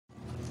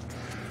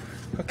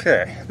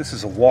Okay, this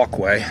is a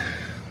walkway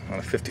on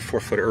a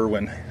 54-foot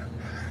Irwin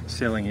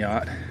sailing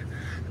yacht.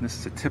 And this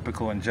is a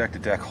typical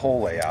Injectadeck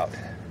hull layout.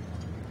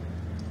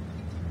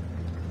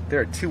 There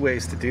are two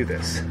ways to do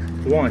this.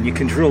 One, you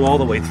can drill all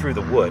the way through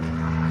the wood,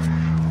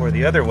 or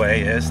the other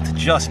way is to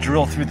just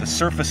drill through the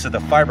surface of the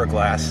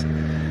fiberglass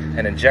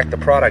and inject the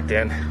product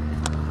in,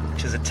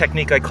 which is a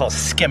technique I call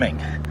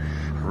skimming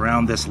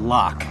around this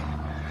lock.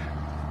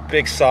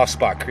 Big soft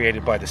spot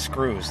created by the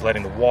screws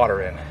letting the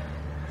water in.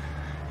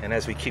 And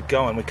as we keep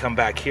going, we come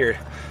back here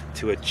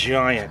to a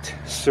giant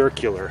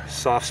circular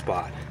soft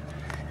spot,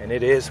 and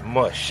it is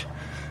mush.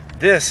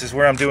 This is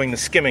where I'm doing the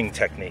skimming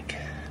technique,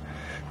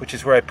 which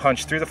is where I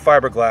punch through the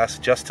fiberglass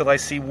just till I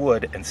see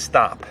wood and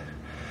stop.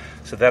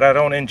 So that I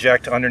don't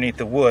inject underneath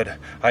the wood,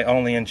 I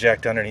only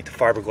inject underneath the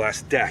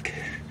fiberglass deck.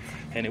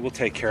 And it will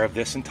take care of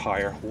this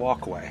entire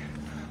walkway.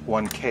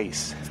 One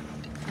case.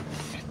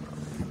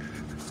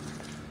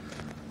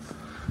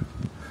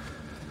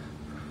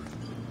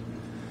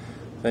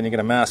 Then you're going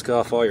to mask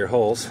off all your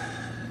holes.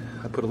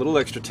 I put a little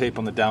extra tape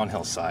on the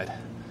downhill side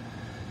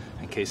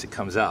in case it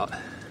comes out.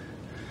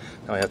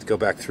 Now I have to go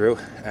back through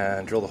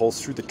and drill the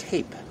holes through the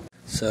tape.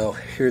 So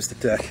here's the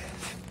deck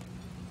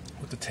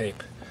with the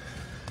tape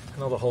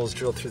and all the holes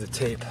drilled through the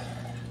tape.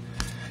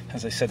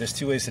 As I said, there's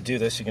two ways to do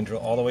this. You can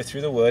drill all the way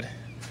through the wood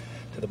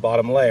to the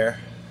bottom layer,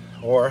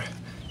 or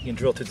you can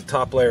drill through the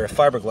top layer of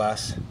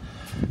fiberglass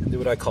and do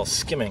what I call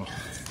skimming,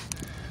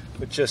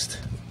 which just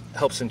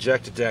helps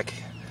Injectadeck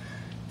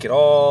get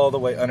all the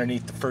way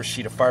underneath the first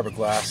sheet of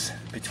fiberglass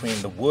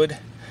between the wood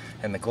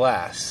and the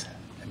glass,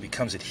 and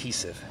becomes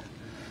adhesive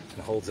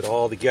and holds it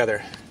all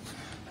together.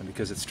 And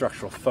because it's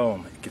structural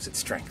foam, it gives it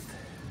strength.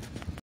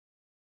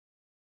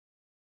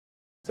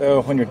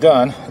 So when you're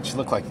done, it should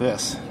look like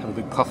this. Have a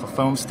big puff of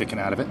foam sticking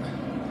out of it.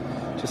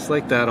 Just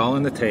like that, all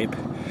in the tape.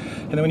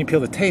 And then when you peel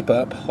the tape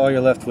up, all you're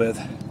left with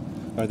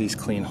are these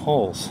clean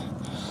holes.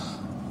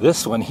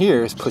 This one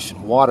here is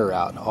pushing water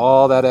out.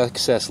 All that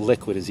excess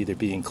liquid is either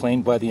being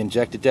claimed by the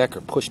Injectadeck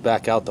or pushed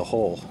back out the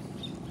hole.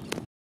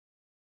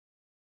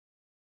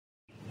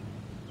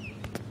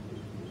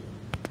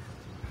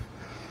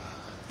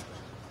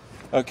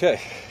 Okay,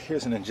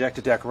 here's an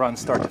Injectadeck run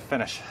start to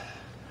finish.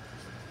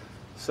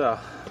 So,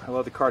 I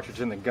load the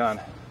cartridge in the gun,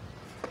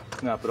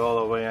 snap it all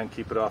the way in,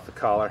 keep it off the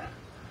collar.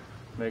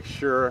 Make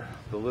sure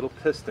the little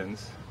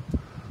pistons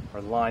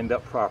are lined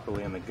up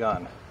properly in the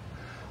gun.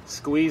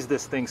 Squeeze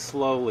this thing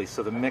slowly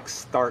so the mix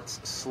starts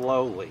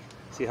slowly.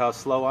 See how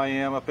slow I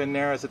am up in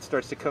there as it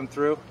starts to come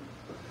through?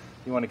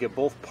 You want to get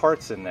both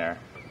parts in there.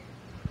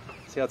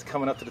 See how it's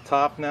coming up to the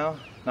top now?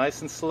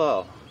 Nice and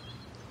slow.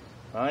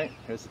 Right?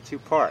 Here's the two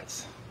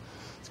parts.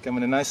 It's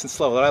coming in nice and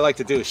slow. What I like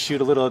to do is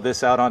shoot a little of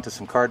this out onto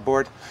some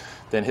cardboard,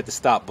 then hit the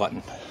stop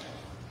button.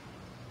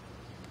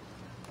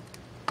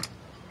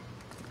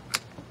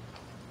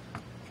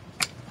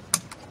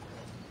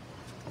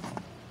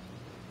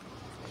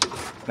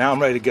 Now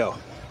I'm ready to go.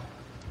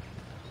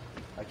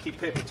 I keep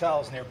paper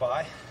towels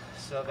nearby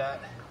so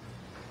that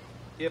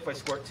if I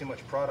squirt too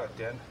much product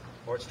in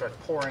or it starts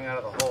pouring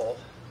out of the hole,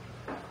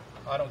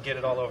 I don't get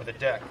it all over the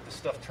deck. The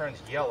stuff turns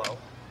yellow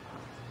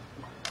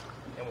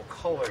and will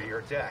color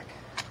your deck.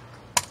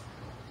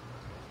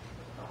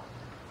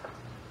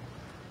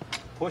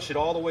 Push it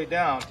all the way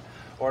down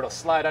or it'll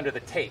slide under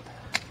the tape.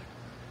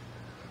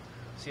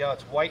 See how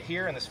it's white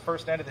here in this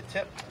first end of the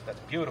tip? That's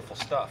beautiful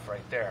stuff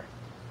right there.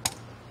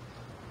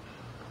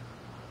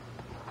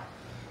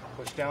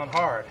 Push down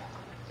hard.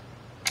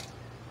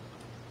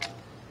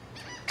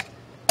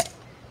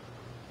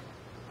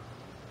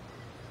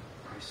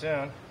 Pretty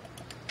soon,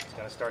 it's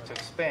going to start to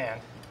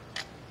expand,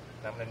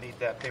 and I'm going to need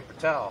that paper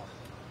towel.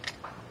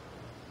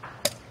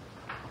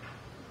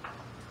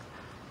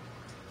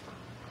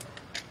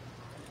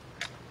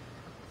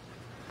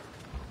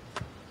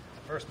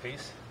 First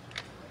piece.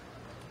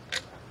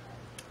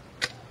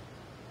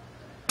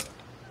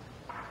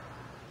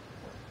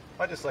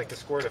 I just like to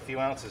squirt a few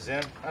ounces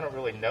in. I don't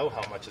really know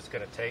how much it's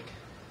going to take,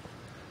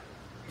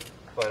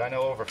 but I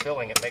know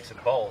overfilling it makes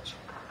it bulge,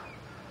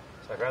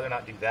 so I'd rather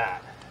not do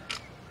that.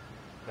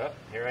 Oh,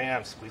 here I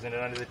am squeezing it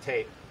under the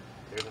tape.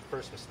 There's the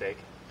first mistake.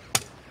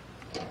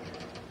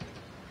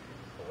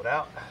 Pull it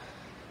out.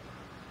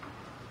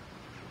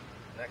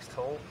 Next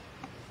hole.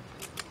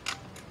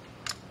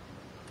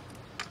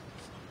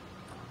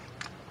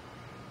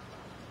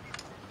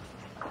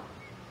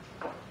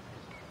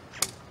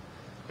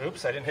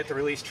 Oops, I didn't hit the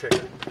release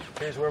trigger.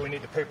 Here's where we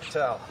need the paper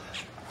towel.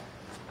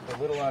 Put a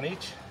little on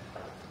each.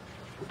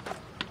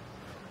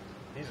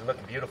 These are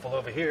looking beautiful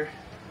over here.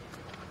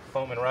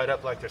 Foaming right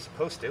up like they're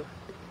supposed to.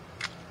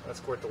 Let's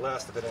squirt the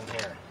last of it in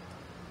here.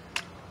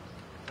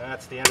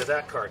 That's the end of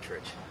that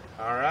cartridge.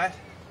 All right,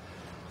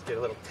 let's get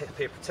a little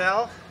paper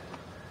towel.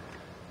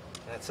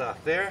 That's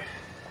off there.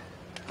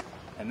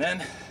 And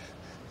then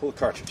pull the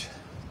cartridge.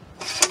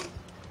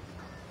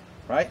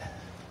 Right?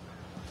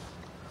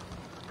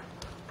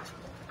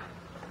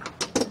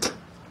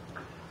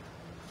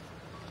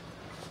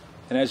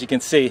 And as you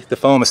can see, the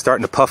foam is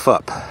starting to puff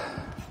up.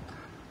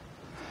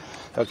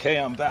 Okay,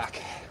 I'm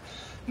back.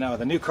 Now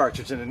with a new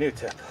cartridge and a new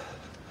tip.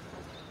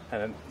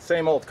 And then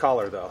same old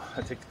collar though.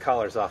 I take the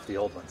collars off the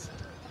old ones.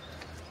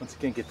 Once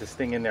again, get this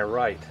thing in there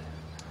right.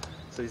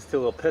 So these two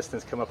little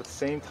pistons come up at the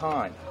same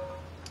time.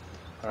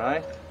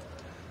 Alright?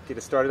 Get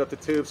it started up the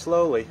tube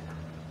slowly.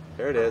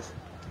 There it is.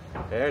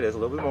 There it is. A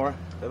little bit more.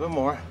 A little bit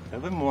more. A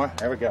little bit more.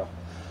 There we go.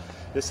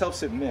 This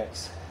helps it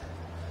mix.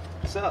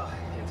 So,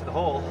 into the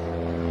hole.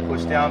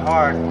 Push down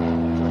hard so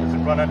it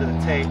doesn't run under the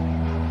tape.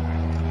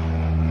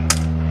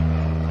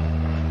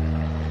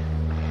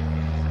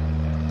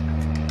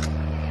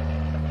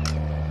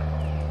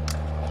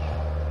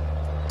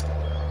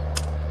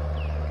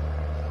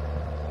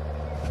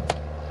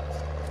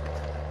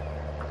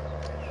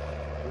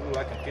 Ooh,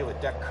 I can feel the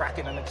deck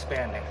cracking and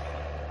expanding.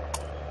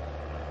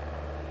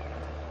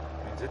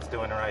 Means it's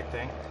doing the right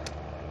thing.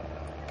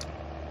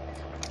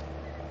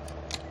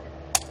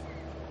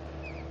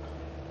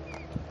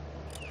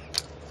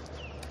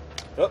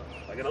 Oh,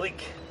 I got a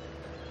leak.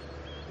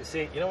 You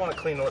see, you don't want to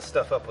clean all this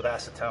stuff up with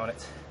acetone.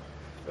 It's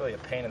really a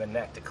pain in the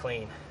neck to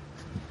clean.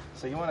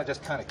 So you want to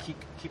just kind of keep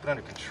it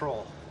under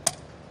control.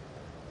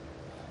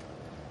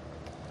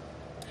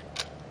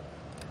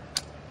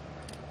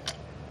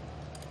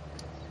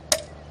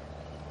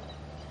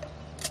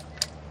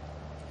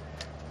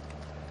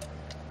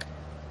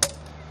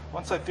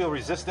 Once I feel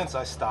resistance,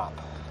 I stop.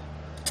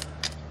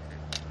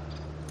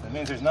 That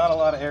means there's not a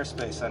lot of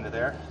airspace under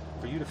there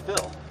for you to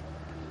fill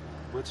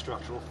with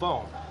structural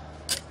foam.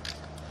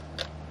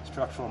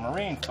 Structural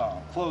marine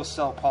foam. Closed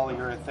cell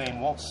polyurethane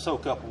won't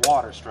soak up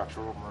water.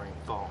 Structural marine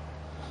foam.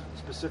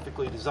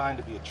 Specifically designed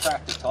to be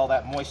attracted to all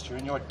that moisture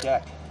in your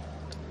deck.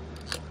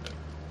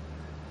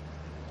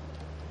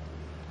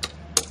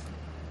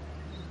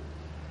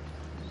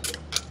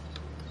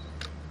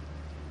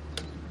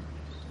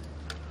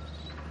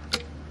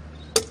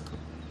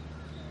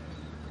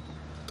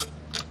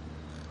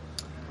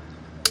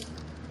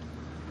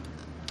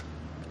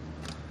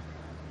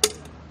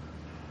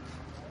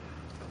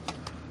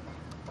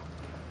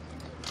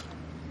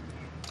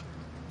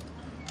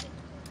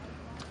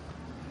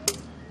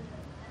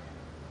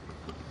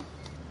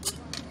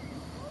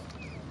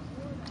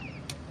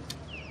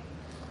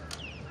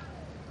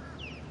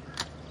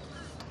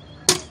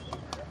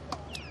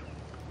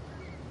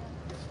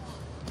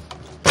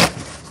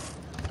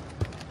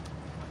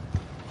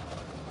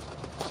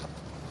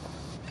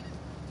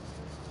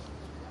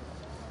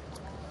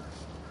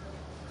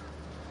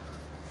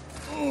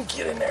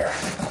 Get in there.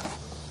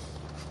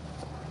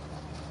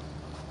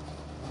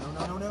 No,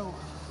 no, no, no.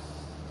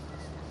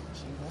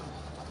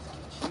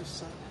 Get you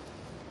set.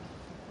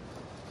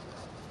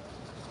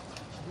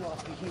 Get you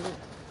off of here.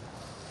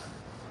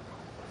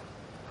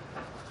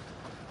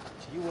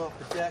 Get you off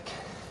the deck.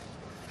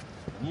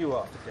 And you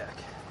off the deck.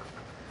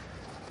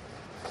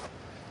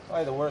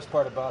 Probably the worst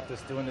part about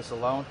this, doing this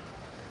alone,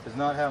 is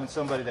not having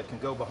somebody that can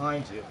go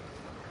behind you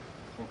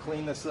and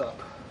clean this up.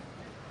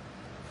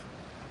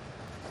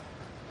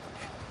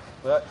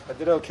 But I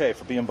did okay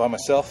for being by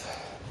myself.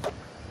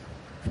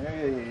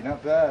 Hey,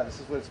 not bad. This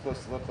is what it's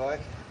supposed to look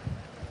like.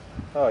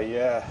 Oh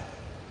yeah.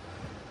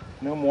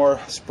 No more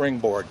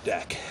springboard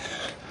deck.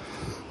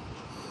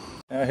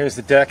 Now here's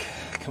the deck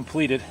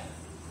completed.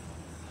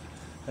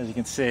 As you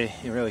can see,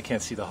 you really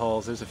can't see the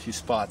holes. There's a few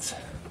spots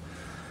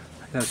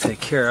I gotta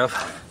take care of.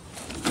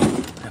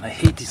 And I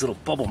hate these little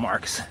bubble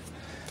marks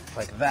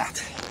like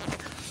that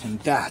and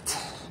that.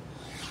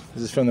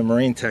 This is from the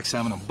Marine Techs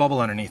having a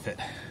bubble underneath it.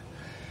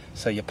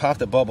 So you pop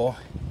the bubble,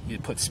 you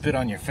put spit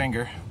on your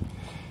finger,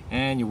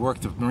 and you work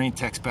the Marine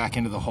Techs back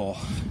into the hole.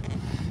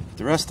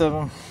 The rest of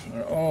them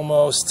are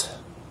almost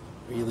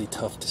really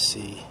tough to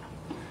see.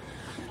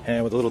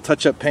 And with a little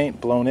touch-up paint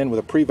blown in with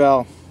a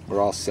pre-val, we're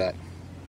all set.